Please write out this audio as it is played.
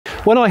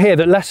When I hear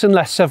that less and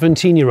less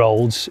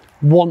 17-year-olds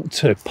want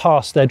to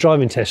pass their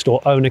driving test or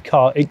own a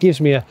car, it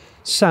gives me a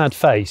sad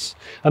face.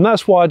 And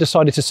that's why I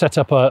decided to set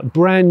up a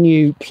brand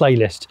new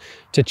playlist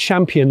to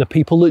champion the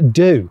people that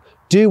do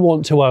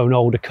want to own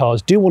older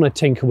cars, do want to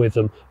tinker with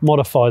them,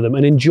 modify them,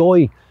 and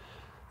enjoy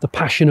the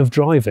passion of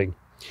driving.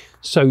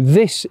 So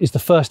this is the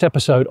first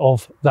episode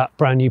of that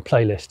brand new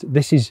playlist.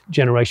 This is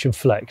Generation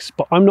Flex,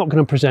 but I'm not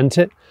going to present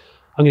it.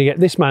 I'm going to get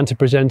this man to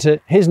present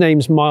it. His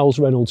name's Miles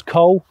Reynolds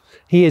Cole.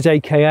 He is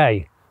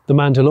AKA the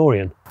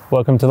Mandalorian.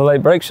 Welcome to the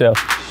Late Break Show.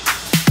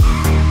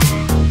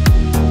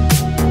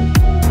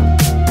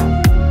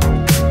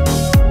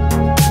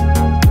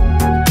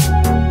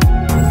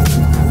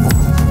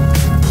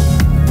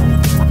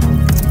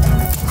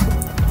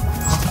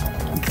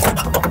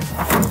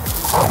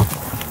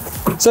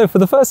 So for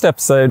the first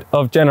episode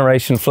of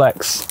Generation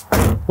Flex,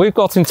 we've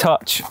got in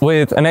touch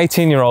with an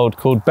 18-year-old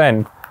called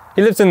Ben.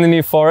 He lives in the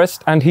New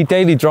Forest and he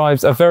daily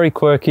drives a very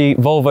quirky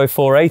Volvo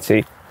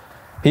 480.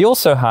 He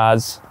also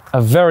has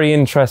a very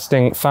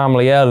interesting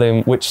family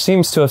heirloom which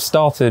seems to have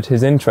started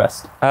his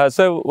interest.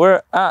 So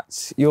we're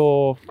at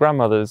your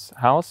grandmother's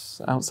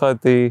house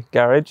outside the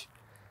garage,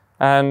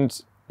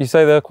 and you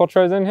say the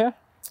Quattro's in here?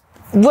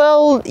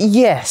 Well,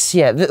 yes,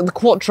 yeah. The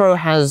Quattro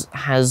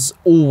has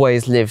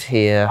always lived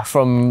here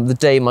from the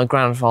day my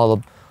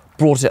grandfather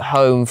brought it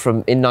home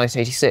in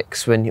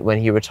 1986 when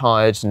he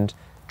retired and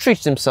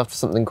treated himself to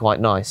something quite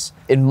nice.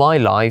 In my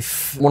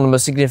life, one of the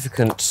most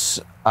significant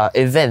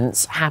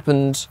events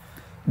happened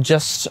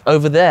just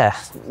over there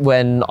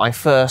when I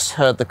first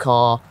heard the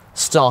car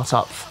start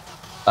up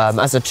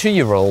as a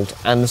 2-year-old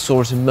and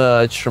saw it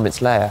emerge from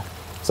its lair.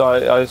 So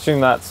I assume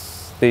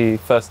that's the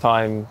first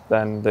time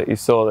then that you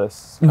saw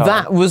this car?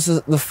 That was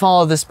the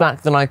farthest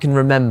back that I can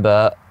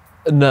remember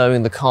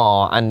knowing the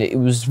car, and it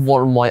was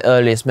one of my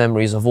earliest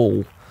memories of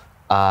all,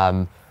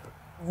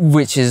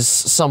 which is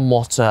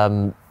somewhat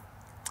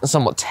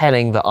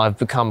telling that I've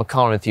become a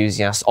car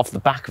enthusiast off the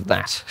back of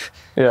that.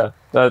 Yeah,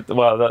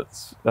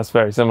 that's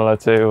very similar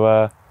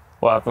to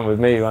what happened with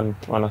me when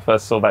I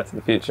first saw Back to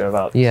the Future.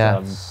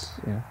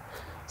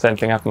 Same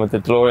thing happened with the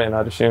DeLorean,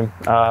 I'd assume.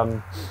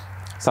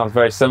 Sounds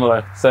very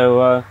similar.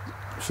 So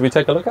should we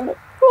take a look at it?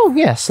 Oh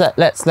yes,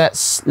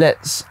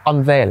 let's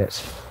unveil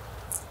it.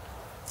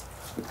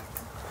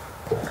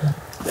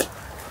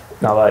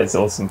 Now that is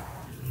awesome.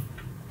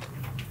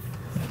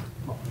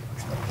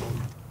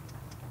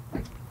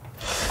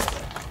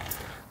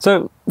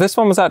 So this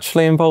one was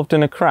actually involved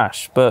in a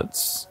crash,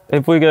 but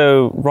if we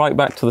go right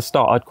back to the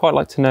start, I'd quite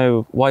like to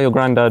know why your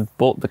granddad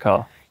bought the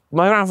car.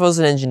 My grandfather was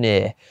an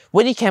engineer.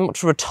 When he came up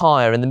to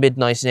retire in the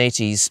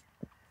mid-1980s,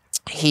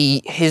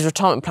 his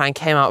retirement plan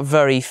came out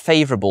very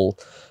favourable,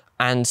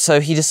 and so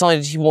he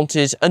decided he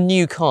wanted a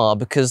new car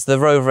because the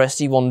Rover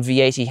SD1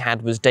 V8 he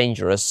had was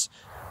dangerous.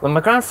 When my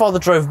grandfather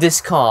drove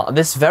this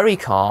very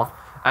car,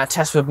 at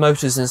Testwood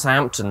Motors in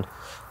Southampton,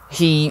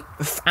 he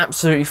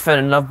absolutely fell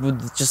in love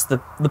with just the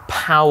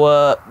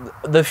power,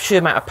 the sheer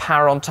amount of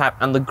power on tap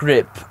and the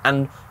grip.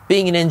 And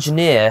being an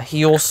engineer,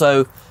 he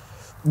also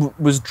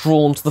was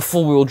drawn to the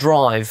four-wheel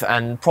drive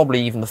and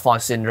probably even the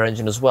 5-cylinder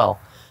engine as well.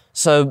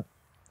 So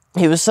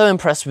he was so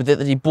impressed with it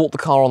that he bought the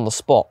car on the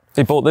spot.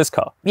 He bought this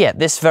car? Yeah,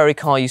 this very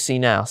car you see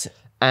now.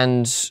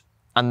 And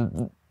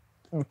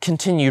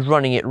continued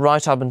running it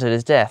right up until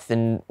his death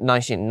in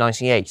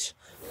 1998.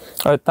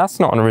 That's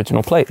not an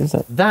original plate, is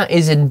it? That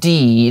is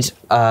indeed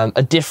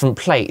a different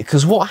plate,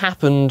 because what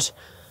happened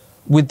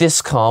with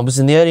this car was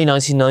in the early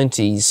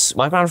 1990s,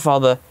 my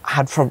grandfather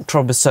had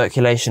trouble with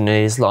circulation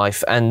in his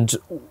life, and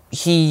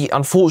he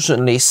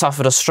unfortunately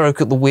suffered a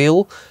stroke at the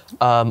wheel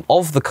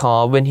of the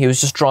car when he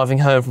was just driving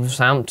home from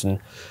Southampton.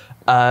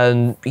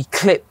 He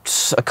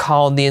clipped a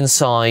car on the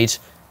inside,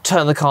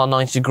 turned the car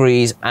 90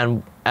 degrees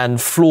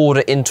and floored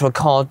it into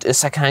a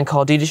second-hand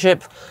car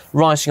dealership,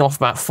 writing off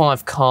about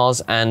 5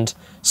 cars and,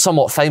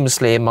 somewhat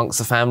famously amongst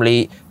the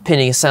family,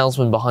 pinning a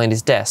salesman behind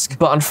his desk.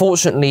 But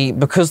unfortunately,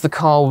 because the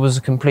car was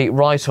a complete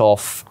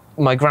write-off,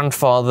 my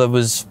grandfather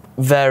was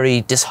very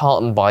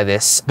disheartened by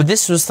this. But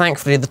this was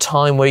thankfully the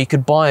time where you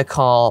could buy a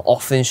car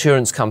off the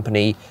insurance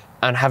company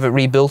and have it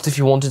rebuilt if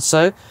you wanted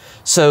so.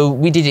 So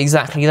we did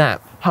exactly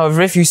that.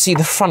 However, if you see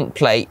the front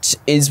plate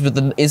is with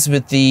the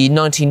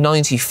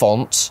 1990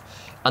 font,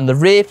 and the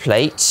rear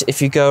plate,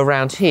 if you go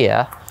around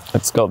here,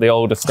 it's got the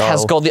older style.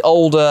 Has got the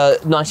older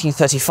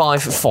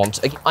 1935 font.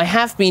 I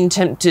have been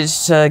tempted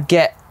to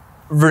get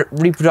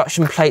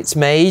reproduction plates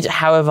made.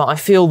 However, I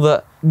feel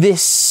that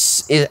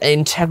this is an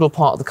integral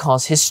part of the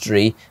car's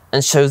history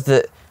and shows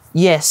that,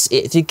 yes,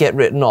 it did get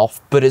written off,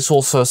 but it's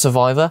also a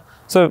survivor.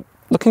 So,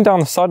 looking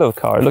down the side of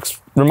the car, it looks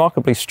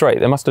remarkably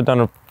straight. They must have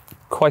done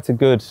quite a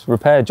good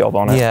repair job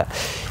on it. Yeah.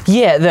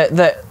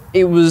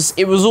 It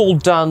was all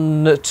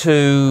done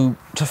to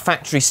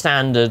factory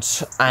standard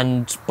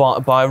and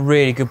by a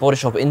really good body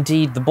shop.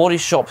 Indeed, the body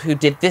shop who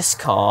did this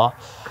car,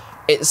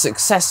 its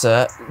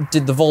successor,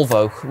 did the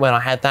Volvo when I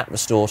had that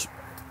restored.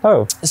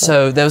 Oh.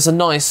 So there was a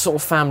nice sort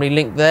of family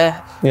link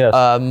there. Yes.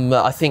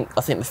 I think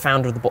the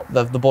founder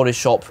of the body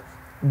shop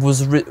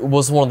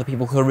was one of the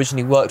people who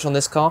originally worked on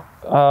this car.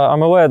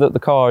 I'm aware that the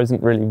car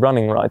isn't really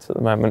running right at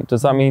the moment.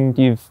 Does that mean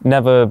you've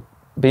never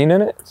been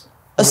in it?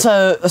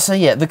 So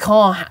yeah, the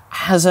car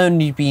has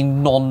only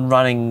been not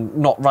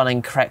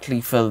running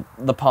correctly for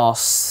the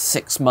past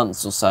 6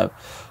 months or so,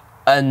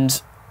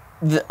 and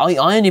I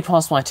only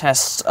passed my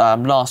test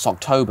last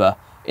October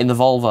in the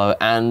Volvo,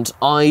 and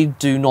I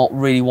do not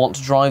really want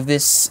to drive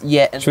this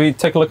yet. Should we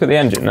take a look at the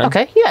engine then?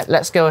 Okay, yeah,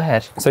 let's go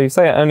ahead. So you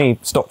say it only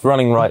stopped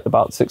running right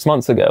about 6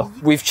 months ago?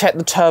 We've checked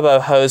the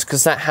turbo hose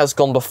because that has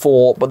gone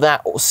before, but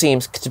that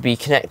seems to be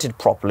connected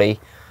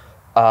properly,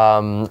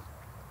 and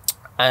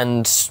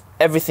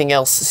everything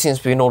else seems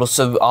to be in order.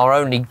 So our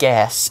only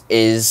guess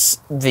is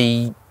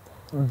the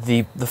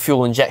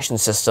fuel injection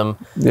system.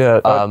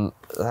 Yeah.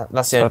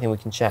 That's the only thing we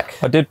can check.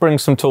 I did bring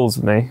some tools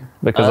with me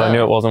because I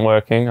knew it wasn't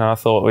working, and I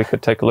thought we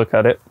could take a look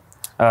at it.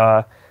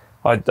 I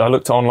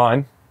looked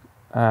online,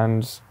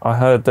 and I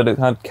heard that it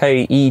had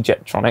KE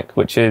Jetronic,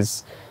 which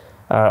is,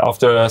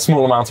 after a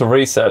small amount of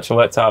research, I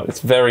worked out it's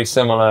very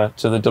similar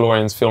to the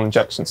DeLorean's fuel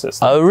injection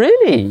system. Oh,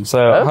 really?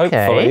 So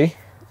hopefully,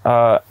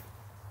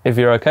 if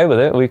you're okay with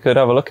it, we could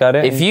have a look at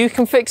it. If you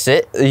can fix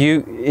it,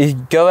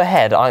 you go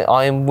ahead.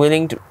 I am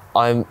willing to.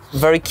 I'm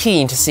very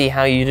keen to see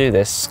how you do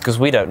this, because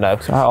we don't know.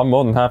 I'm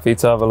more than happy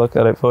to have a look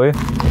at it for you.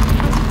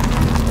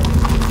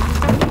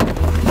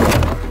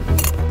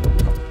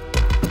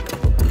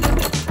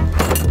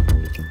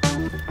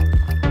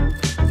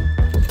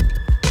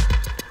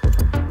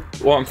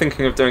 What I'm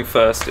thinking of doing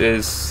first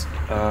is,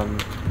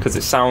 because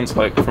it sounds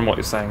like, from what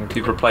you're saying, if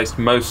you've replaced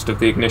most of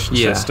the ignition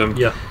system,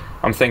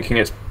 I'm thinking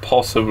it's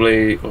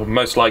possibly, or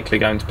most likely,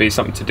 going to be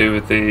something to do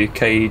with the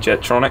KE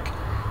Jetronic,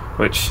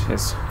 which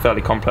is a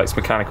fairly complex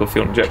mechanical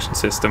fuel injection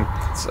system.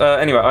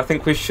 Anyway, I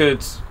think we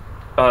should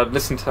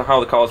listen to how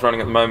the car's running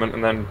at the moment,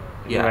 and then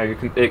you know, you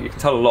can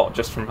tell a lot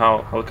just from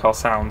how the car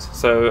sounds.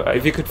 So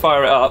if you could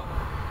fire it up.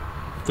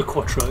 The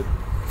Quattro.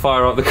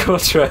 Fire up the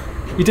Quattro.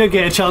 You don't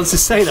get a chance to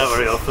say that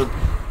very often.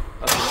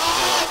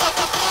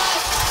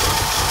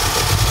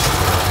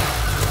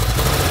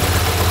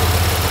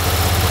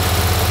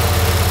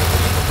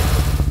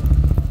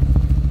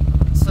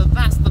 So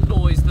that's the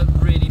noise that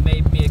really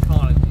made me a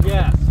car.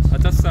 Yeah.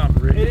 That does sound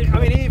really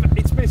cool. I mean,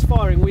 it's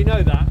misfiring, we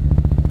know that,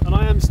 and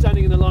I am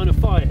standing in the line of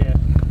fire here.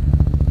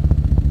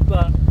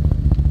 But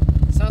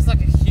Sounds like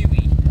a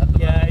Huey.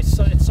 yeah, it's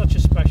such a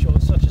special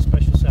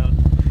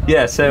sound.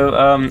 Yeah,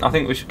 so I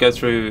think we should go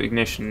through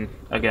ignition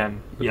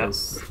again,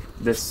 because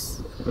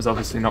this was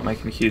obviously not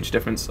making a huge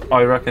difference.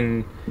 I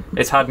reckon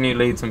it's had new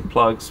leads and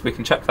plugs. We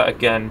can check that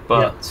again,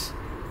 but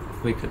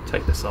we could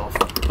take this off,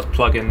 put a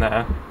plug in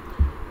there.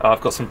 I've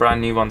got some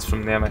brand new ones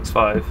from the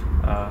MX-5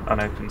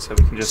 unopened, so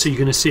we can just. So you're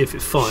going to see if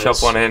it fires.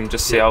 Shove one in,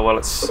 just see how well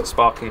it's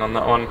sparking on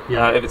that one.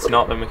 Yeah. If it's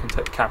not, then we can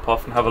take the cap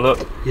off and have a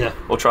look. Yeah.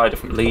 Or try a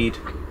different lead.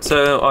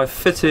 So I've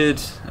fitted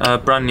a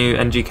brand new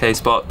NGK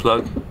spark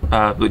plug,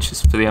 which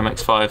is for the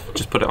MX-5.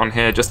 Just put it on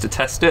here just to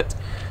test it.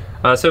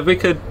 So if we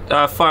could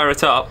fire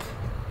it up,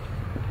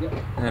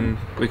 and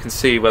we can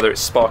see whether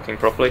it's sparking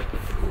properly.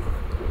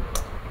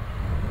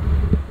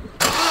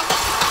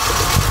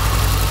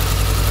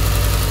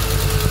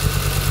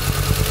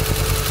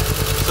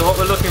 So what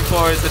we're looking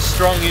for is a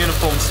strong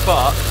uniform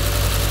spark,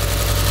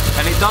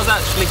 and it does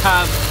actually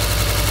have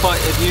quite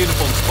a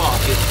uniform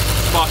spark. It's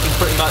sparking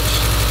pretty much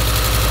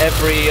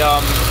every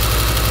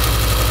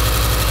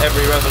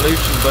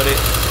revolution, but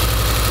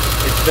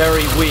it's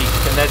very weak,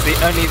 and there's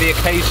only the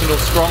occasional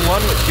strong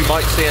one, which you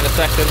might see in a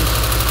second.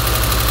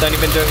 It's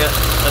only been doing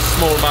a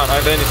small amount.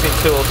 I've only seen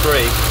 2 or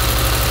 3.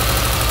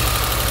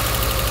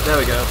 There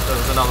we go.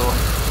 There's another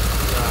one.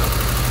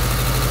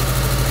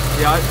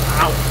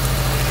 Ow.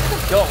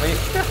 Got me.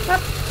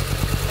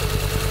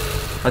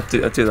 I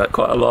do that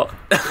quite a lot.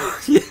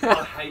 Yeah.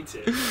 I hate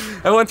it.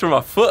 I went through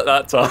my foot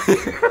that time.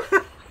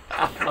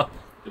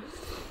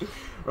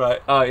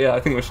 Right. Oh yeah. I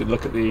think we should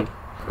look at the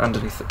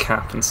underneath the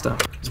cap and stuff.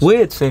 It's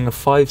weird seeing a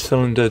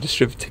 5-cylinder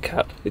distributor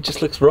cap. It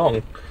just looks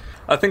wrong.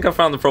 I think I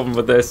found the problem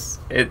with this.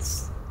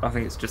 I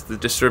think it's just the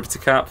distributor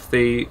cap.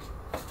 The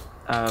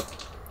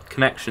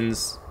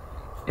connections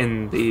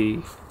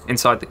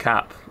inside the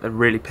cap are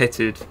really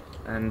pitted,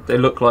 and they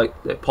look like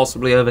they're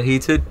possibly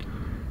overheated.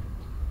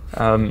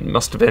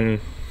 Must have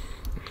been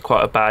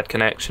quite a bad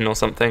connection or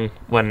something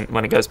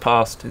when it goes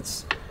past.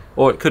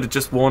 Or it could have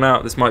just worn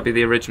out. This might be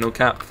the original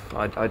cap.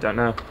 I don't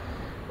know.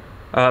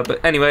 But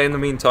anyway, in the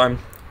meantime,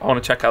 I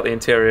want to check out the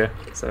interior.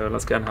 So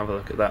let's go and have a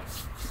look at that.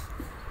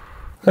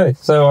 Okay,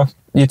 so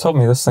you told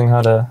me this thing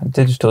had a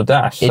digital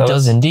dash. It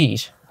does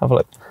indeed. Have a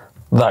look.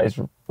 That is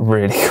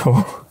really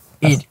cool.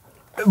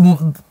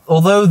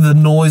 Although the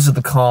noise of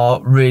the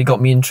car really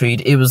got me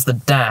intrigued, it was the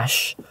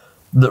dash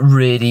that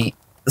really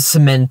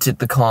cemented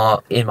the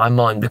car in my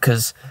mind,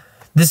 because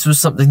this was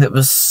something that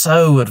was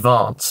so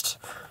advanced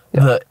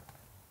that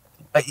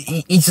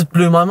it just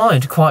blew my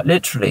mind, quite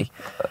literally.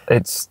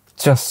 It's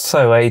just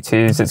so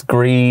 80s. It's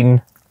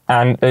green,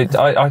 and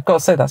I've got to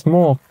say that's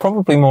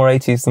probably more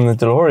 80s than the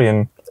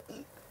DeLorean.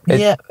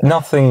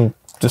 Nothing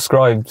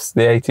describes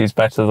the 80s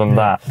better than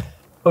that.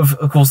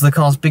 of course, the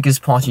car's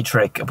biggest party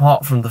trick,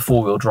 apart from the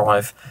four-wheel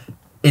drive,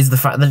 is the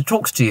fact that it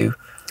talks to you.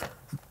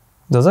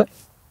 Does it?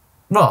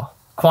 Well,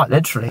 quite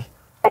literally.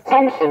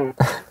 Attention,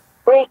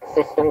 brake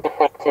system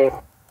defective.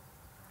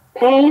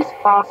 Please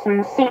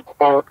fasten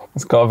seatbelt.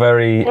 It's got a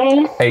very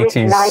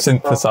 80s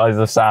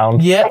synthesizer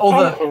sound. Yeah,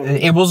 although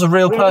it was a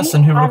real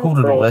person who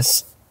recorded all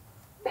this.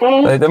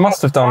 They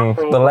must have done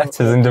the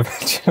letters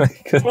individually.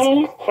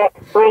 Please check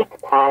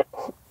brake pads.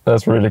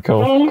 That's really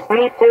cool. Please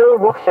refill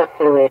washer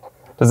fluid.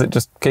 Does it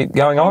just keep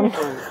going on?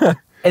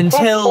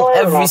 Until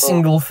every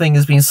single thing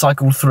has been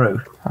cycled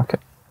through. Okay.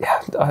 Yeah,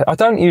 I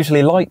don't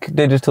usually like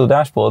digital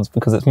dashboards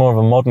because it's more of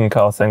a modern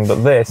car thing,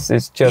 but this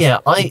is just... Yeah,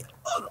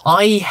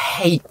 I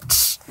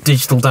hate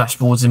digital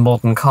dashboards in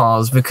modern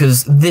cars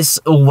because this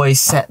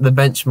always set the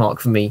benchmark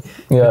for me.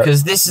 Yeah.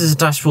 Because this is a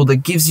dashboard that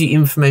gives you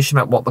information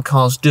about what the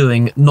car's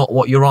doing, not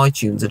what your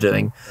iTunes are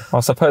doing. I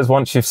suppose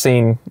once you've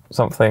seen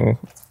something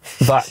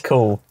that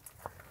cool,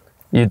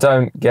 you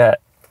don't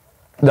get...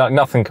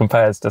 nothing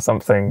compares to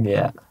something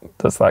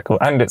that's that cool.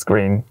 And it's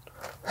green,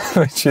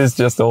 which is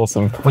just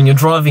awesome. When you're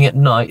driving at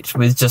night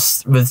with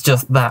just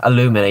that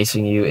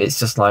illuminating you, it's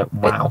just like,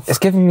 wow. It's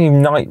giving me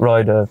Knight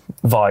Rider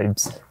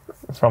vibes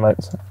from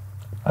it.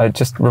 It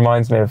just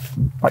reminds me of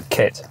like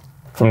Kit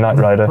from Knight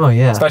Rider. Oh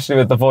yeah. Especially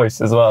with the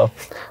voice as well.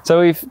 So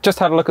we've just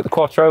had a look at the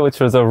Quattro, which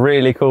was a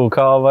really cool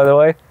car, by the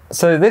way.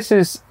 So this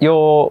is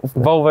your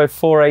Volvo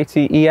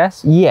 480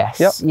 ES? Yes,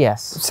 Yep.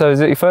 yes. So is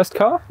it your first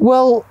car?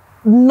 Well,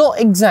 not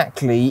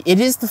exactly.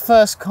 It is the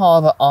first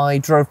car that I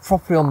drove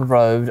properly on the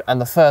road, and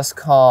the first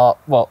car,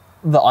 well,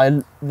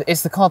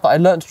 it's the car that I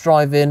learnt to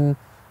drive in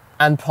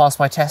and pass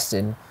my test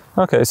in.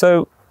 Okay,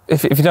 so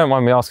if you don't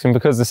mind me asking,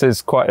 because this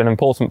is quite an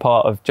important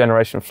part of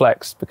Generation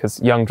Flex,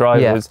 because young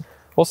drivers,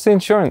 what's the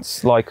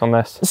insurance like on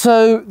this?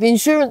 So the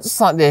insurance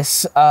like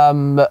this,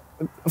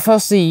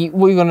 firstly,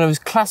 what you're going to know is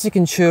classic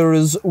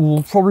insurers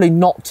will probably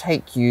not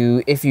take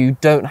you if you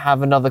don't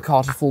have another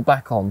car to fall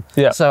back on.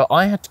 Yeah. So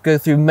I had to go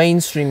through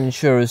mainstream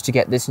insurers to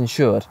get this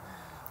insured.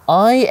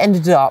 I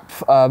ended up,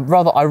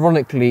 rather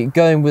ironically,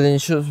 going with an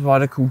insurance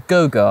provider called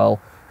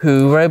GoGirl,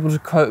 who were able to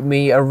quote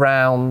me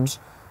around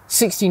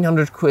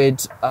 1,600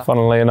 quid.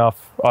 Funnily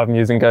enough, I'm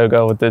using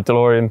GoGo with the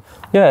DeLorean.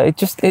 Yeah,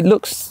 it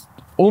looks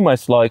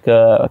almost like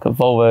a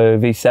Volvo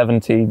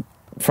V70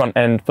 front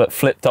end, but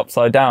flipped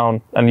upside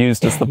down and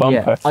used as the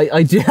bumper.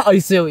 Yeah, I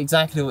see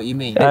exactly what you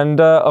mean. And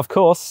of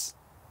course,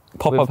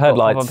 pop-up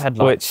headlights,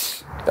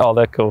 headlights, which, oh,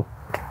 they're cool.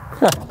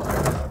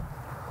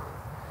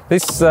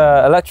 These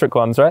electric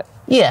ones, right?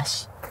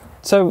 Yes.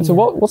 So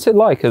what's it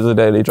like as a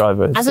daily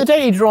driver? As a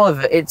daily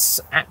driver,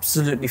 it's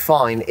absolutely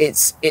fine.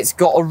 It's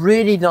got a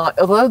really nice,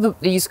 although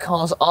these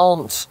cars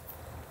aren't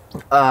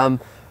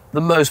the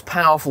most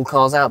powerful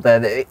cars out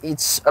there,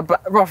 it's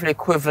roughly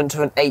equivalent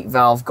to an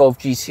 8-valve Golf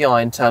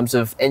GTI in terms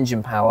of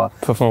engine power.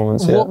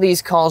 Performance, What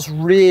these cars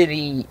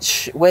really,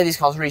 where these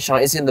cars really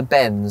shine is in the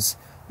bends.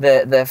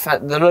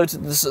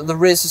 The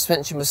rear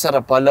suspension was set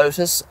up by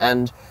Lotus,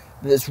 and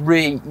you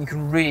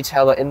can really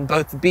tell that in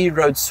both the B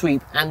road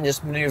sweep and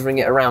just manoeuvring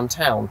it around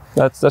town.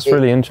 That's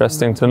really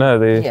interesting to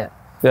know.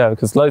 Yeah,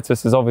 because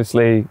Lotus is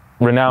obviously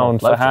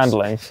renowned for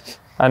handling.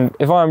 And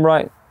if I'm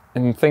right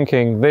in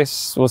thinking,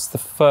 this was the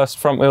first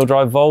front-wheel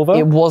drive Volvo?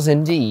 It was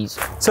indeed.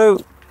 So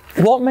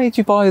what made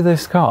you buy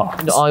this car?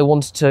 I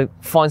wanted to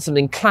find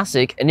something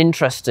classic and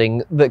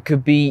interesting that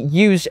could be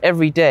used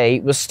every day,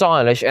 was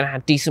stylish, and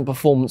had decent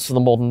performance for the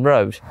modern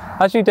road.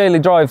 As you daily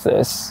drive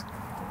this,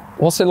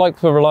 what's it like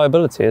for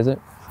reliability, is it?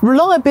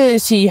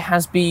 Reliability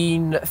has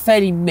been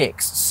fairly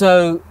mixed.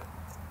 So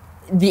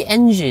the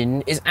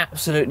engine is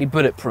absolutely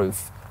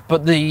bulletproof,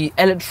 but the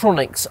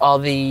electronics are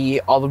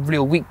the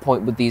real weak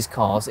point with these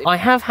cars. I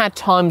have had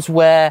times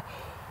where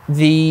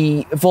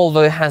the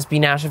Volvo has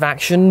been out of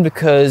action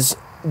because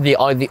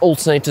either the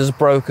alternator's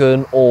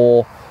broken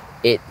or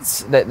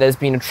there's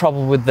been a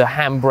trouble with the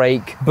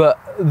handbrake. But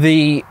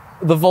the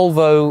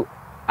Volvo,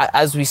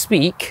 as we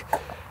speak,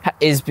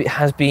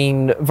 has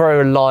been very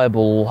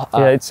reliable.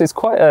 Yeah, it's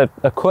quite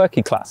a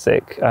quirky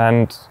classic,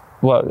 and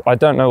well, I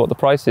don't know what the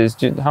price is.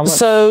 How much?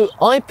 So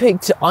I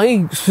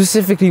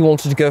specifically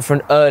wanted to go for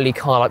an early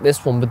car like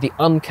this one with the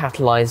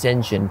uncatalyzed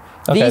engine.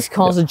 Okay. These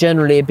cars are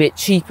generally a bit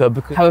cheaper,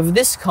 however,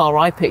 this car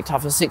I picked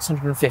up for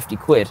 650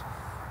 quid,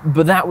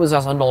 but that was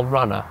as a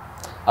non-runner.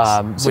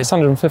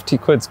 650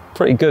 quid's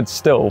pretty good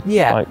still.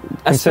 Yeah, like,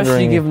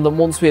 especially given that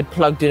once we had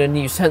plugged in a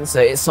new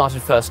sensor, it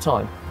started first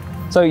time.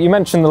 So you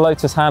mentioned the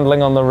Lotus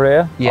handling on the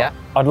rear. Yeah.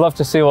 I'd love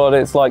to see what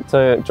it's like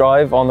to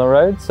drive on the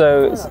road.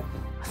 So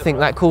I think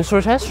that calls for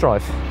a test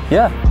drive.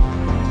 Yeah.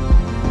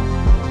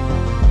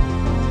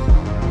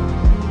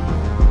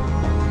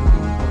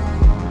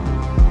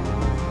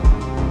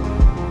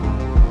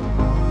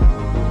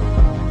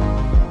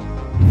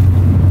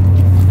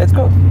 It's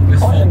got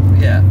quite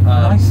a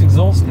nice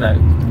exhaust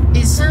note.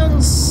 It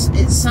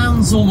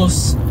sounds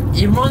almost,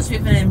 it reminds me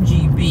of an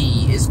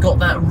MGB. It's got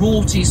that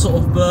raughty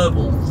sort of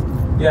burble.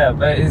 Yeah,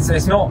 but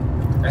it's not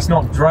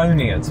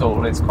droney at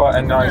all. It's quite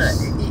a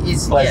nice,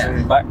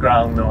 pleasant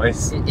background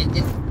noise.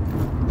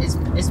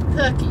 It's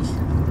perky.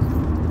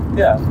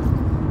 Yeah.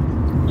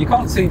 You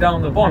can't see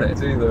down the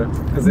bonnet either,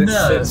 because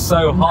it's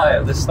so high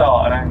at the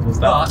start and angles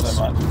down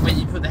so much. When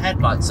you put the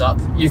headlights up,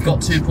 you've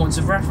got 2 points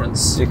of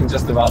reference. You can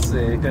just about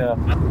see, yeah.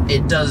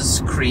 It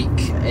does creak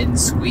and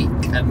squeak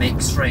and make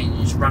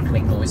strange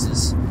rattling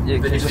noises.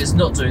 But if it's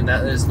not doing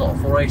that, then it's not a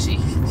 480.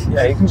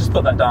 Yeah, you can just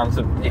put that down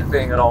to it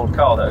being an old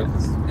car though,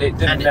 because it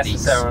didn't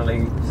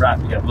necessarily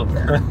rattle.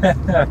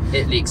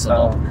 It leaks a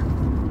lot.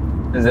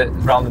 Is it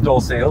around the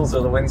door seals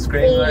or the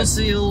windscreen? All the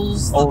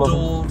seals, the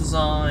door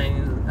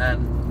design,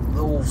 and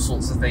all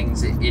sorts of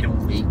things. It all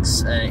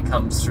leaks, and it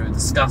comes through the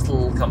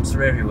scuttle, comes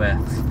through everywhere.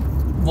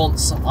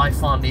 Once I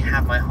finally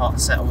had my heart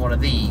set on one of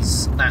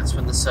these, that's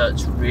when the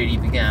search really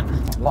began.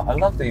 I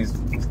love these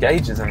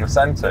gauges in the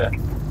centre.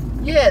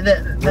 Yeah,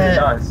 they're really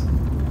nice.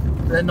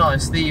 They're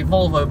nice. The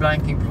Volvo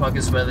blanking plug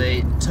is where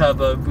the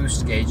turbo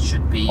boost gauge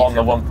should be. On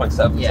the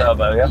 1.7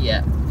 turbo, yeah?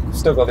 Yeah.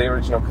 Still got the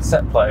original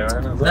cassette player in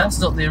as well. That's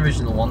not the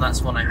original one.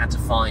 That's one I had to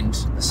find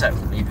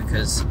separately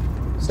because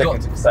sticking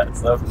to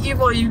cassettes though. Yeah,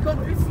 well, you've got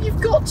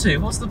to.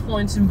 What's the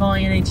point in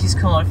buying an 80s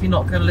car if you're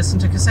not going to listen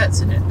to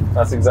cassettes in it?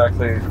 That's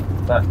exactly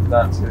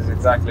that is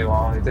exactly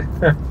why I do.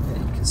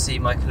 You can see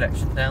my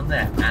collection down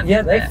there. And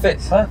yeah, they fit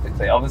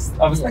perfectly. I was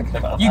thinking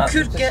about that. You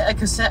could get a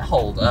cassette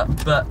holder,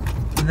 but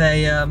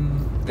they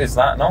Is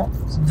that not?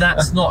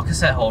 That's not a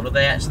cassette holder.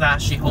 That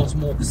actually holds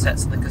more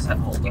cassettes than the cassette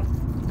holder.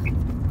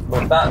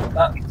 Well,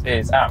 that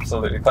is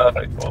absolutely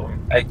perfect for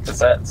them. 8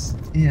 cassettes.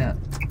 Yeah.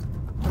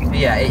 But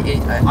yeah,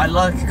 I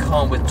like a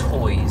car with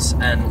toys,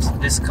 and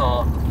this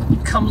car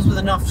comes with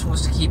enough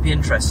toys to keep it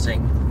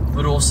interesting,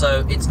 but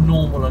also it's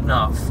normal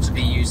enough to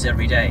be used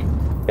every day.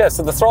 Yeah,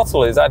 so the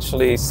throttle is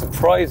actually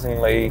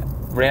surprisingly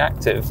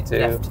reactive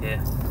to... Left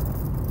here.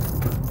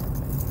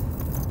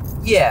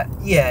 Yeah,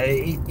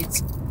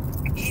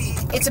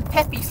 it's a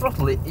peppy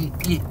throttle.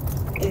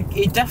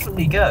 It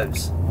definitely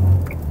goes.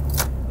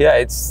 Yeah,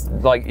 it's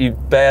like you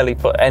barely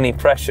put any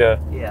pressure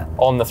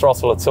on the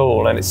throttle at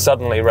all, and it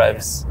suddenly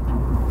revs.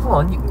 Come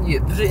on,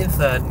 you put it in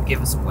third and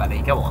give us a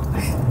welly. Go on.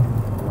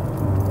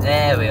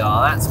 There we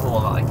are. That's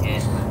more like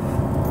it.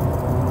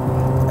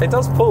 It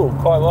does pull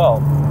quite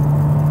well.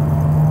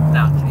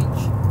 Now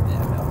change.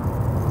 There we are.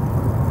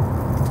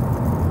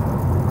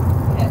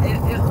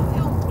 Yeah,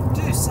 it'll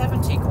do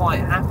 70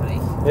 quite happily.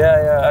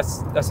 Yeah, I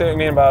see what you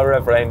mean about a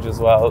rev range as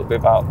well. It'll be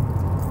about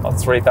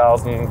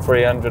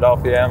 3,300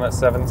 RPM at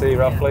 70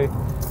 roughly.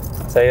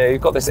 So yeah,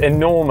 you've got this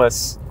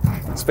enormous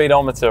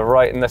speedometer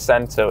right in the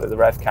centre with the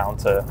rev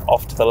counter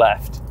off to the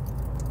left,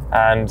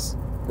 and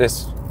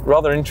this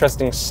rather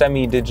interesting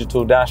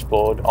semi-digital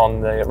dashboard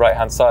on the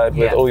right-hand side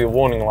with all your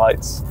warning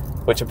lights,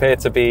 which appear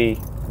to be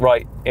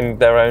right in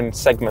their own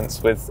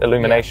segments with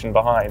illumination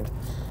behind,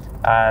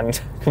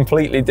 and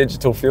completely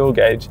digital fuel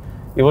gauge.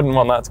 You wouldn't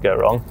want that to go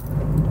wrong.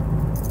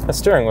 The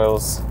steering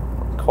wheel's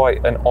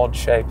quite an odd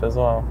shape as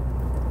well.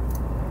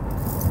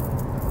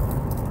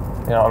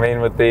 You know what I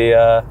mean, with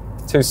the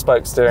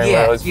 2-spoke steering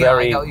wheel. It's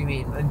very, I know what you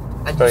mean. And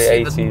very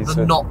you see 80s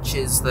the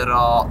notches that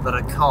are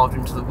carved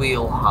into the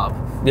wheel hub.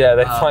 Yeah,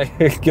 they've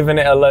like given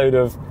it a load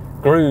of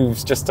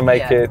grooves just to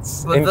make it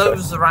but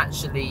those are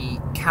actually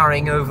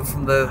carrying over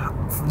from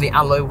the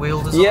alloy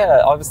wheel design.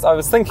 Yeah, I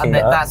was thinking and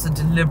that. That's a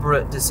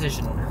deliberate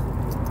decision.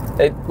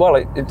 It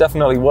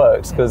definitely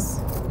works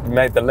because you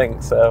made the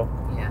link. So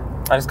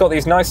and it's got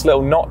these nice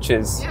little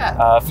notches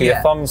for your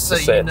thumbs to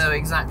sit. So you know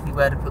exactly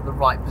where to put the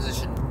right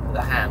position of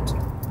the hand.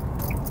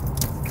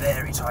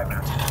 Very tight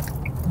round.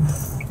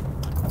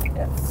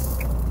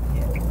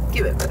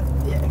 Give it a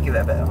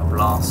bit of a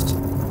blast.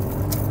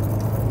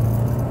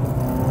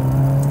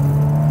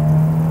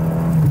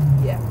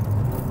 Yeah,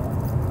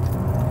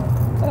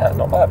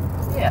 not bad.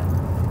 Yeah.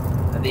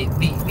 And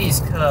these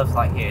curves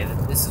like here,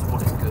 this is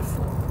what it's good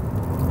for.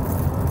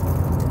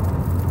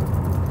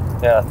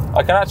 Yeah,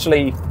 I can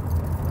actually,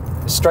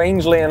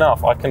 strangely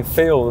enough, I can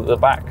feel that the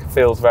back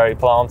feels very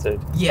planted.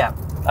 Yeah.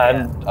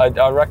 And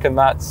I reckon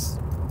that's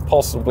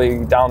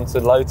possibly down to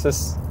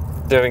Lotus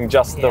doing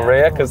just the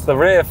rear, because the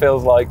rear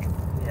feels like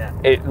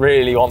it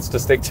really wants to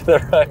stick to the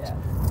road.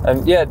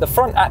 Yeah. And the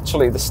front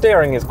actually, the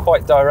steering is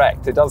quite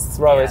direct. It does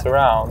throw it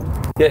around.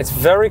 Yeah, it's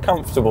very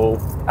comfortable,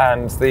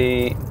 and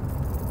the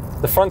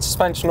front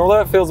suspension,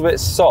 although it feels a bit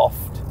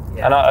soft,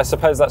 and I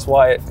suppose that's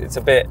why it's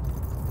a bit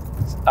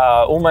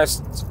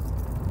almost.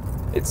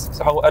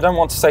 I don't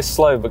want to say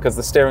slow because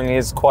the steering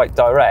is quite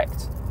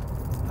direct.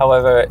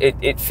 However,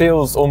 it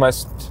feels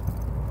almost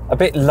a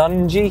bit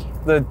lungy.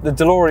 The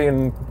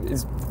DeLorean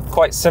is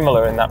quite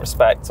similar in that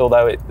respect,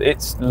 although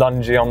it's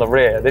lungy on the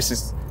rear. This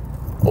is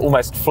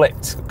almost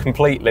flipped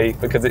completely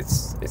because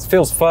it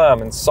feels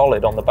firm and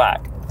solid on the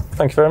back.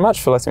 Thank you very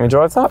much for letting me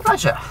drive that.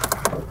 Pleasure.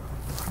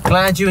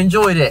 Glad you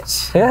enjoyed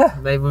it. Yeah.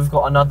 Maybe we've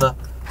got another.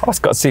 Oh, it's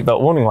got a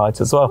seatbelt warning light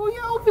as well. Oh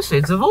yeah, obviously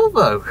it's a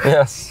Volvo.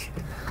 Yes.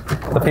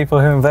 The people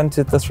who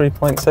invented the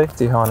 3-point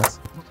safety harness.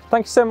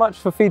 Thank you so much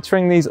for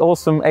featuring these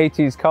awesome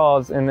 80s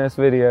cars in this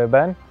video,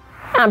 Ben.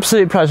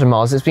 Absolute pleasure,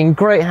 Mars. It's been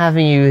great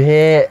having you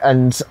here,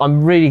 and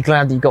I'm really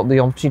glad that you got the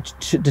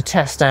opportunity to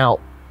test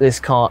out this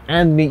car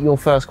and meet your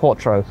first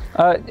Quattro.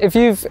 If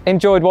you've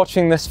enjoyed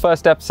watching this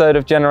first episode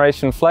of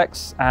Generation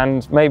Flex,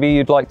 and maybe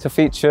you'd like to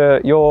feature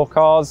your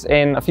cars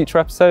in a future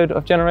episode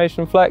of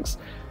Generation Flex,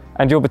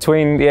 and you're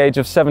between the age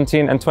of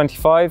 17 and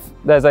 25,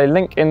 there's a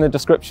link in the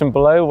description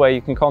below where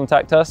you can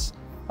contact us.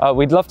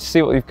 We'd love to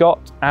see what you've got,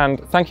 and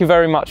thank you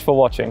very much for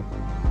watching.